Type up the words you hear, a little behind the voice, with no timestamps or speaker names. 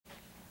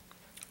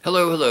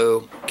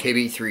Hello,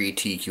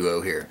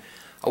 KB3TQO here.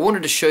 I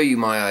wanted to show you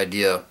my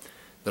idea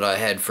that I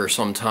had for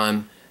some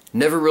time.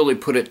 Never really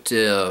put it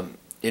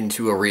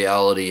into a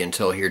reality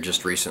until here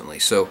just recently.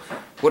 So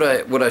what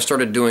I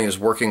started doing is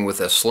working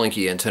with a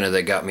Slinky antenna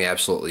that got me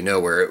absolutely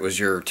nowhere. It was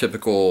your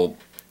typical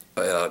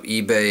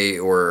eBay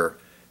or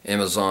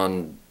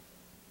Amazon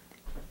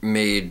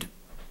made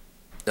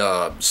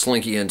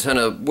Slinky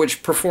antenna,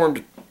 which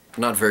performed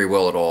not very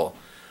well at all.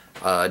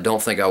 I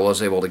don't think I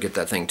was able to get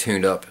that thing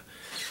tuned up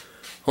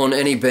on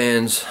any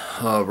bands,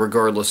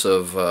 regardless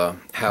of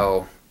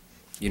how,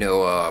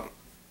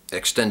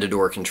 extended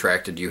or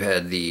contracted you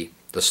had the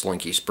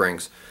Slinky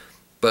springs.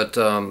 But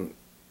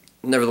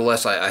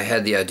nevertheless, I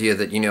had the idea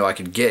that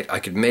I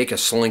could make a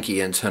Slinky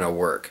antenna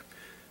work.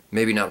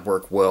 Maybe not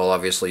work well.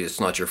 Obviously, it's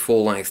not your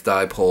full-length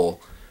dipole,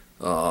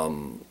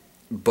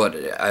 but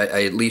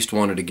I at least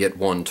wanted to get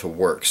one to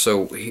work.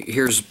 So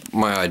here's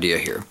my idea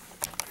here.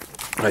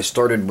 I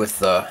started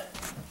with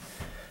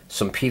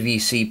some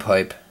PVC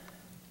pipe.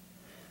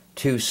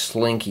 Two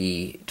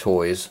Slinky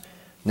toys.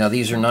 Now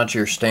these are not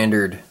your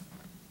standard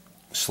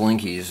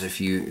Slinkies.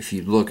 If you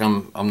look,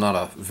 I'm not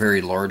a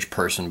very large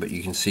person, but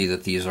you can see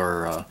that these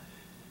are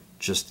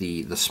just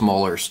the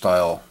smaller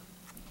style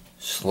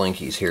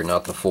Slinkies here,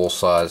 not the full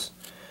size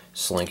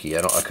Slinky.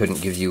 I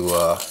couldn't give you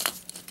a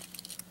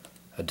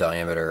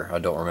diameter. I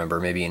don't remember.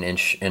 Maybe 1.5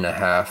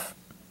 inches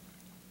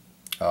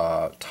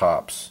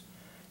tops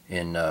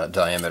in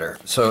diameter.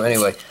 So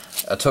anyway,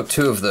 I took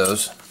two of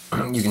those.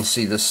 You can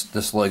see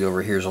this leg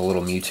over here is a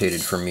little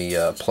mutated for me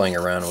playing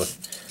around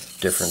with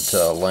different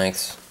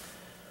lengths.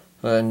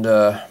 And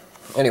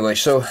anyway,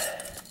 so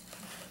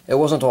it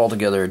wasn't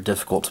altogether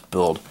difficult to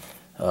build.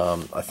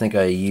 I think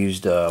I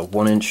used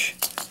 1 inch,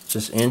 is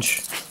this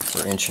inch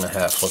or 1.5 inches?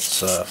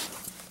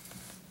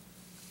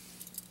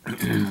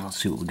 Let's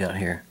see what we got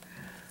here.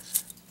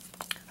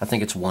 I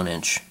think it's 1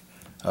 inch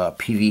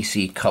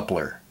PVC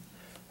coupler,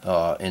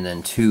 and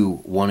then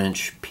two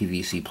 1-inch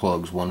PVC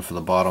plugs, one for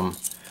the bottom,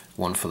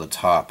 one for the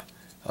top,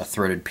 a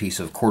threaded piece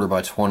of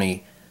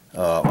 1/4x20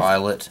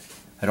 eyelet.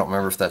 I don't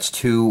remember if that's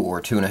 2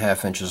 or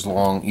 2.5 inches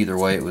long. Either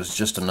way, it was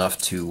just enough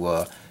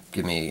to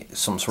give me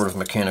some sort of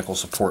mechanical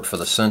support for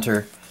the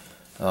center.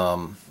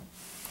 The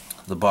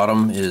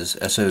bottom is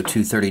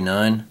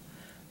SO239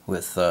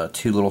 with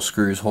 2 little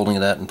screws holding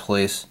that in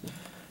place.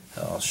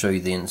 I'll show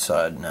you the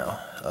inside now.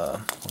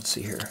 Let's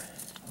see here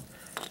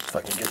if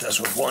I can get this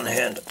with one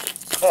hand.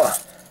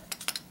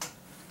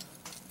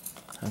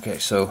 Okay,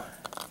 so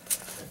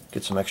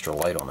get some extra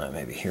light on that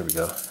maybe. Here we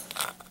go.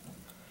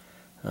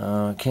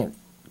 Can't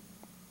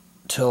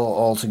tell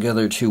all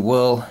together too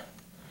well,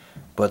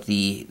 but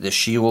the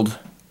shield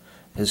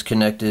is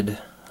connected.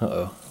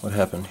 Uh-oh, what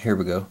happened? Here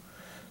we go.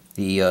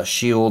 The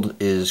shield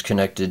is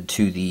connected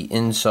to the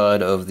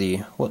inside of the...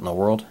 What in the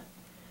world?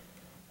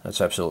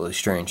 That's absolutely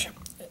strange.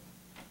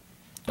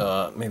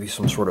 Maybe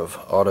some sort of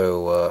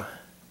auto...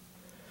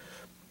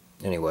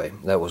 Anyway,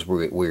 that was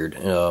weird.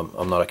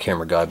 I'm not a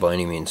camera guy by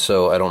any means,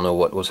 so I don't know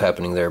what was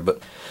happening there, but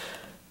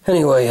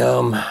anyway,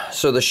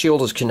 so the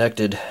shield is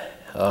connected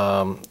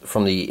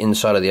from the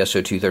inside of the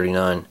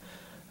SO239,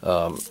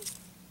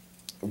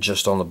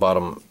 just on the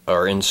bottom,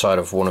 or inside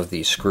of one of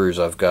these screws.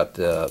 I've got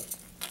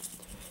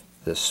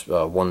this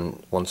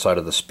one side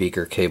of the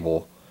speaker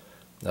cable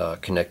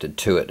connected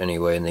to it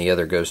anyway, and the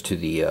other goes to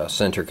the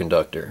center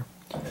conductor.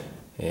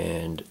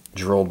 And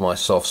drilled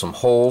myself some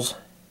holes.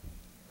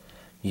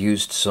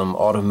 Used some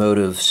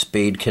automotive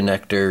spade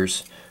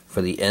connectors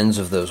for the ends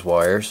of those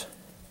wires.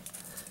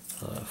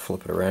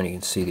 Flip it around, you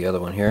can see the other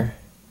one here.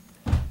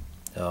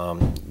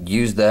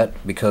 Used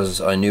that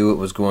because I knew it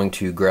was going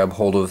to grab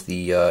hold of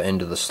the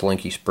end of the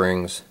Slinky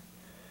springs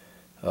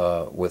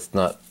with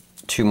not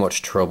too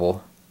much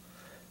trouble.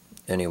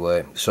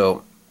 Anyway,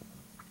 so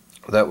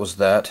that was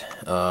that.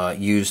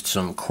 Used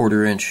some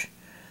 1/4 inch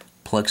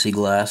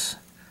plexiglass.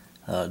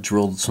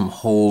 Drilled some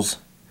holes,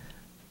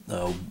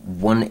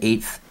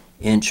 1/8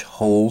 inch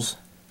holes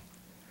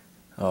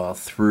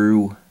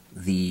through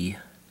the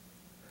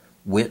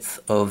width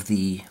of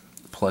the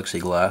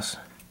plexiglass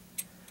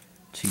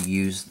to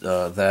use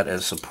that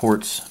as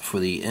supports for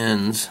the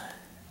ends.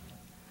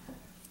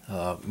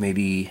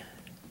 Maybe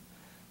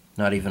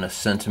not even a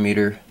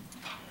centimeter,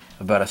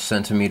 about a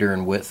centimeter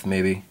in width,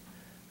 maybe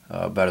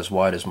about as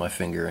wide as my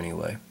finger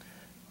anyway,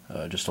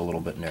 just a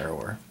little bit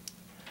narrower.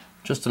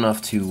 Just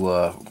enough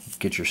to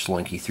get your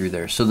Slinky through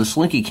there. So the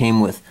Slinky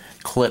came with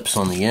clips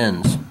on the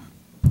ends.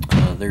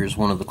 There's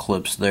one of the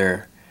clips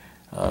there.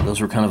 Those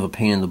were kind of a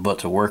pain in the butt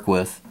to work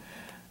with,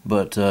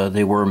 but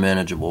they were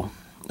manageable.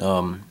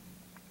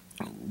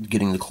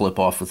 Getting the clip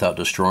off without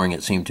destroying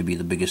it seemed to be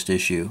the biggest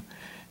issue.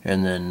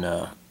 And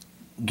then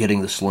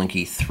getting the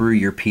Slinky through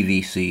your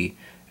PVC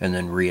and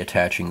then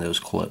reattaching those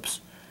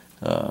clips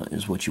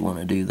is what you want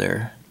to do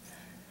there.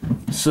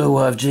 So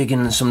I've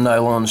taken some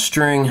nylon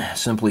string,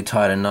 simply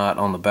tied a knot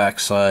on the back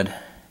side,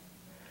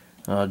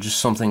 just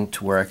something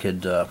to where I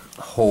could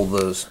hold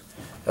those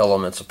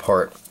elements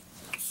apart.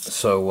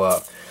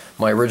 So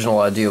my original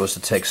idea was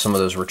to take some of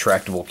those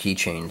retractable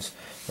keychains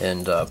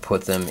and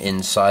put them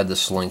inside the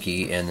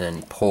Slinky, and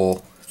then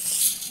pull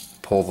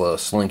the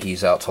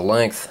Slinkies out to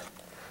length,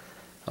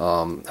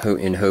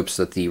 in hopes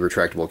that the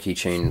retractable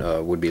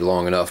keychain would be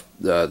long enough.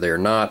 They're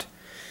not,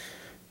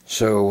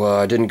 so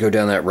I didn't go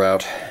down that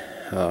route.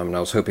 And I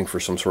was hoping for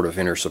some sort of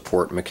inner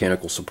support,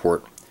 mechanical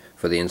support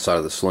for the inside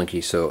of the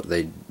Slinky, so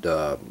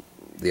the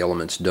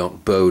elements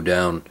don't bow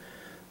down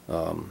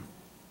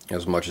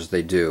as much as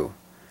they do.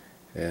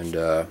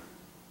 And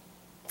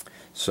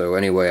so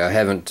anyway, I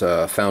haven't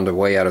found a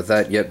way out of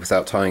that yet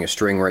without tying a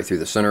string right through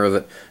the center of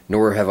it,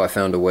 nor have I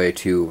found a way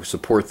to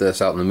support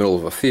this out in the middle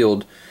of a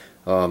field.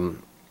 Not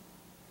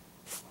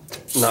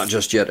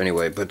just yet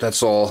anyway, but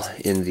that's all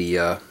in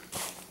the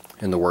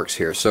works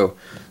here. So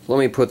let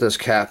me put this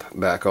cap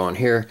back on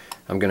here.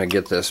 I'm going to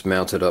get this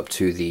mounted up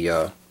to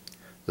the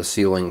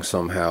ceiling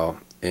somehow,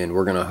 and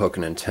we're going to hook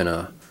an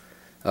antenna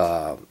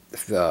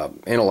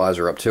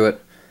analyzer up to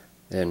it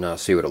and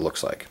see what it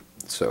looks like.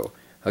 So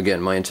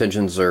again, my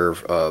intentions are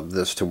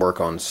this to work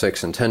on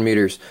 6 and 10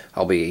 meters.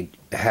 I'll be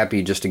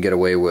happy just to get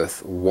away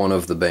with one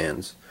of the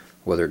bands,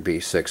 whether it be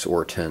 6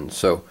 or 10.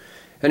 So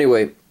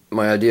anyway,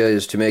 my idea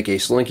is to make a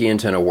Slinky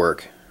antenna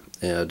work.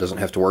 It doesn't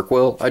have to work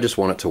well, I just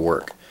want it to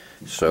work.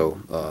 So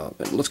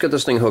let's get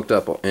this thing hooked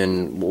up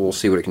and we'll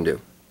see what it can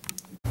do.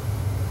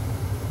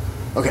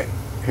 Okay,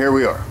 here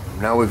we are.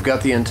 Now we've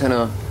got the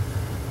antenna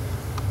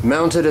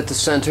mounted at the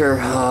center.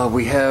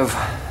 We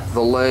have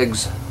the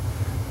legs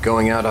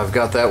going out. I've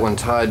got that one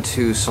tied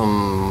to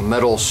some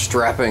metal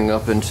strapping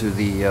up into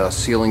the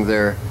ceiling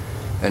there,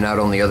 and out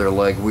on the other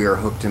leg we are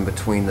hooked in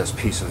between this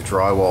piece of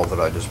drywall that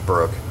I just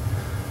broke,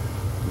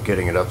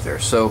 getting it up there.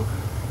 So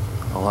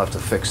I'll have to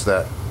fix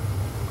that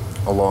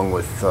along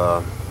with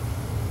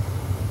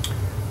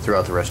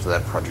throughout the rest of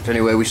that project.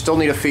 Anyway, we still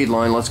need a feed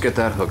line. Let's get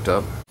that hooked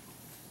up.